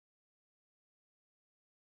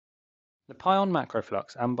The Pion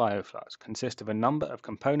MacroFLUX and BioFlux consist of a number of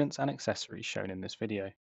components and accessories shown in this video.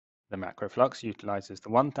 The MacroFLUX utilizes the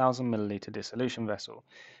 1000 ml dissolution vessel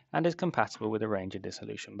and is compatible with a Ranger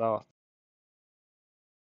dissolution bath.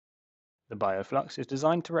 The BioFlux is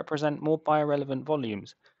designed to represent more biorelevant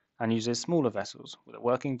volumes and uses smaller vessels with a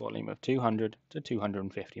working volume of 200 to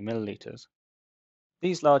 250 milliliters.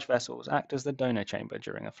 These large vessels act as the donor chamber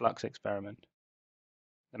during a flux experiment.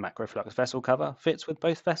 The MacroFLUX vessel cover fits with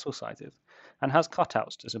both vessel sizes and has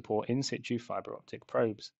cutouts to support in situ fiber optic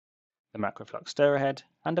probes, the MacroFLUX stirrer head,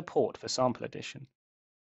 and a port for sample addition.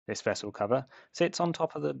 This vessel cover sits on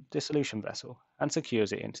top of the dissolution vessel and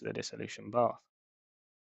secures it into the dissolution bath.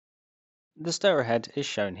 The stirrer head is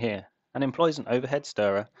shown here and employs an overhead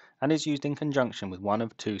stirrer and is used in conjunction with one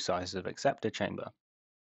of two sizes of acceptor chamber.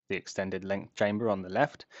 The extended length chamber on the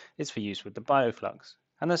left is for use with the BioFlux,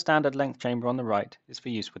 and the standard length chamber on the right is for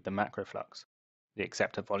use with the MacroFLUX. The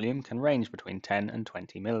acceptor volume can range between 10 and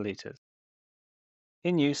 20 milliliters.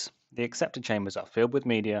 In use, the acceptor chambers are filled with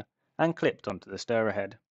media and clipped onto the stirrer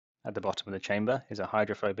head. At the bottom of the chamber is a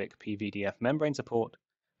hydrophobic PVDF membrane support,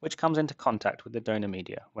 which comes into contact with the donor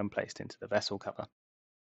media when placed into the vessel cover.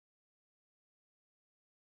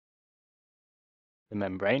 The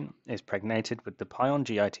membrane is pregnated with the Pion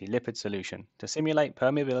GIT lipid solution to simulate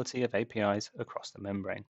permeability of APIs across the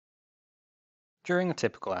membrane. During a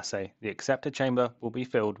typical assay, the acceptor chamber will be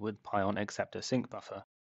filled with Pion acceptor sink buffer.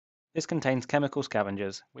 This contains chemical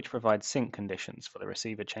scavengers which provide sink conditions for the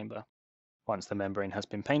receiver chamber. Once the membrane has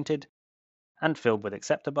been painted and filled with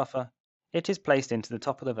acceptor buffer, it is placed into the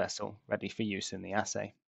top of the vessel ready for use in the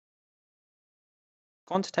assay.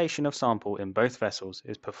 Quantitation of sample in both vessels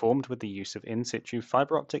is performed with the use of in situ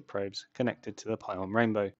fiber optic probes connected to the Pion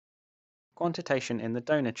Rainbow. Quantitation in the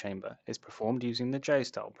donor chamber is performed using the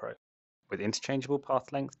J-style probe, with interchangeable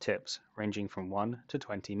path length tips ranging from 1 to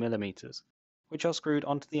 20 millimeters, which are screwed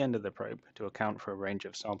onto the end of the probe to account for a range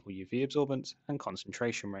of sample UV absorbance and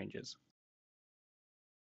concentration ranges.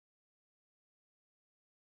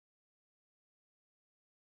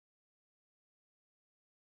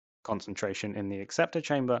 Concentration in the acceptor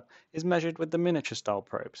chamber is measured with the miniature style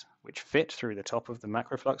probes, which fit through the top of the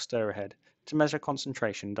MacroFLUX stirrer head to measure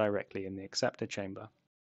concentration directly in the acceptor chamber.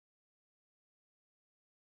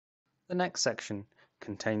 The next section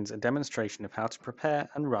contains a demonstration of how to prepare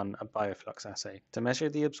and run a BioFlux assay to measure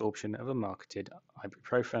the absorption of a marketed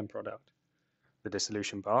ibuprofen product. The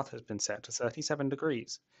dissolution bath has been set to 37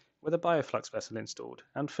 degrees, with a BioFlux vessel installed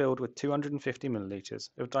and filled with 250 milliliters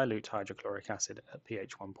of dilute hydrochloric acid at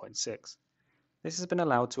pH 1.6. This has been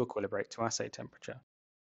allowed to equilibrate to assay temperature.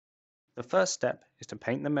 The first step is to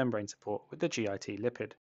paint the membrane support with the GIT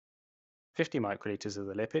lipid. 50 microliters of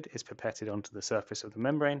the lipid is pipetted onto the surface of the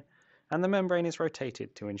membrane, and the membrane is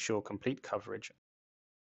rotated to ensure complete coverage.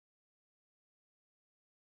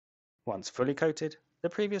 Once fully coated, the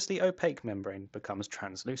previously opaque membrane becomes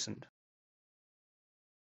translucent.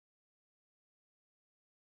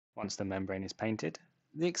 Once the membrane is painted,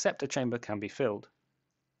 the acceptor chamber can be filled.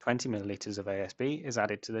 20 milliliters of ASB is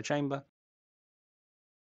added to the chamber,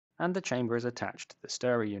 and the chamber is attached to the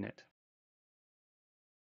stirrer unit.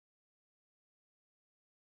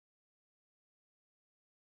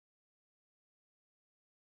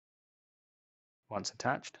 Once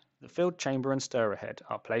attached, the filled chamber and stirrer head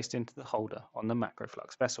are placed into the holder on the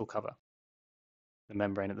MacroFLUX vessel cover. The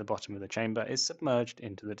membrane at the bottom of the chamber is submerged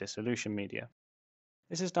into the dissolution media.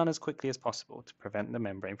 This is done as quickly as possible to prevent the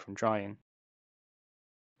membrane from drying.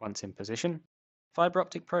 Once in position, fiber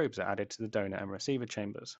optic probes are added to the donor and receiver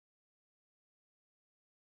chambers.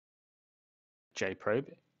 J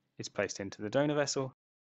probe is placed into the donor vessel,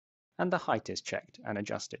 and the height is checked and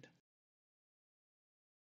adjusted.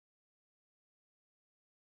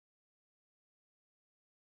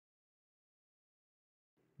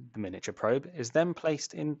 The miniature probe is then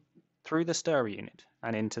placed in through the stirrer unit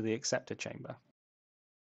and into the acceptor chamber.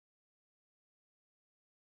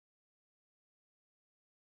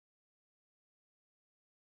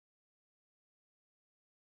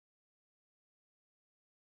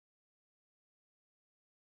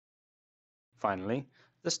 Finally,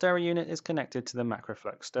 the stirrer unit is connected to the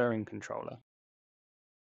MacroFLUX stirring controller.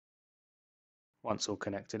 Once all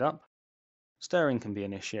connected up, stirring can be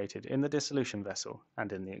initiated in the dissolution vessel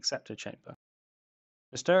and in the acceptor chamber.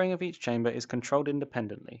 The stirring of each chamber is controlled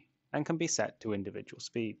independently and can be set to individual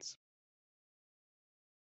speeds.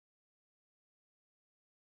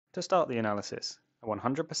 To start the analysis, a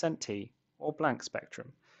 100% T or blank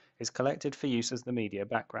spectrum is collected for use as the media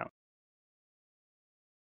background.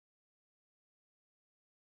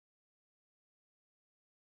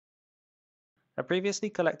 A previously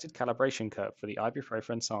collected calibration curve for the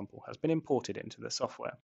ibuprofen sample has been imported into the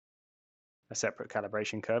software. A separate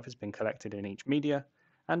calibration curve has been collected in each media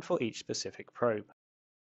and for each specific probe.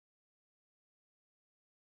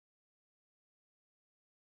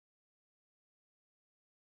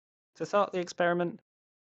 To start the experiment,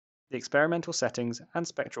 the experimental settings and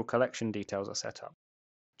spectral collection details are set up.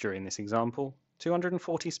 During this example,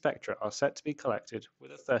 240 spectra are set to be collected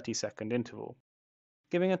with a 30-second interval,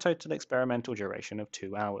 giving a total experimental duration of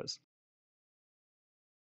 2 hours.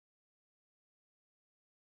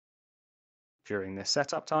 During this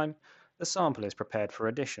setup time, the sample is prepared for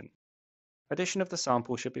addition. Addition of the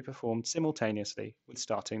sample should be performed simultaneously with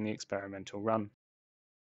starting the experimental run.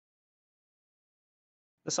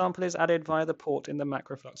 The sample is added via the port in the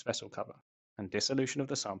MacroFLUX vessel cover, and dissolution of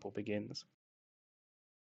the sample begins.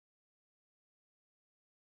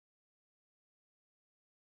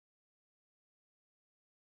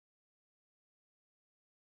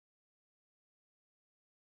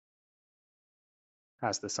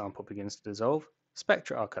 As the sample begins to dissolve,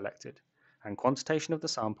 spectra are collected, and quantitation of the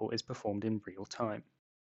sample is performed in real time.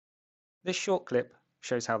 This short clip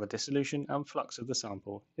shows how the dissolution and flux of the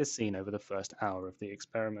sample is seen over the first hour of the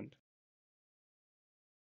experiment.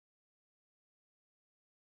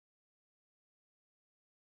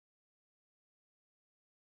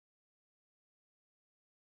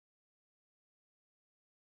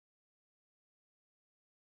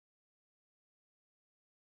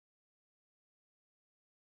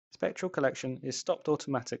 Spectral collection is stopped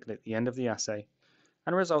automatically at the end of the assay,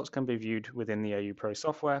 and results can be viewed within the AU Pro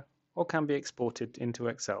software or can be exported into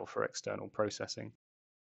Excel for external processing.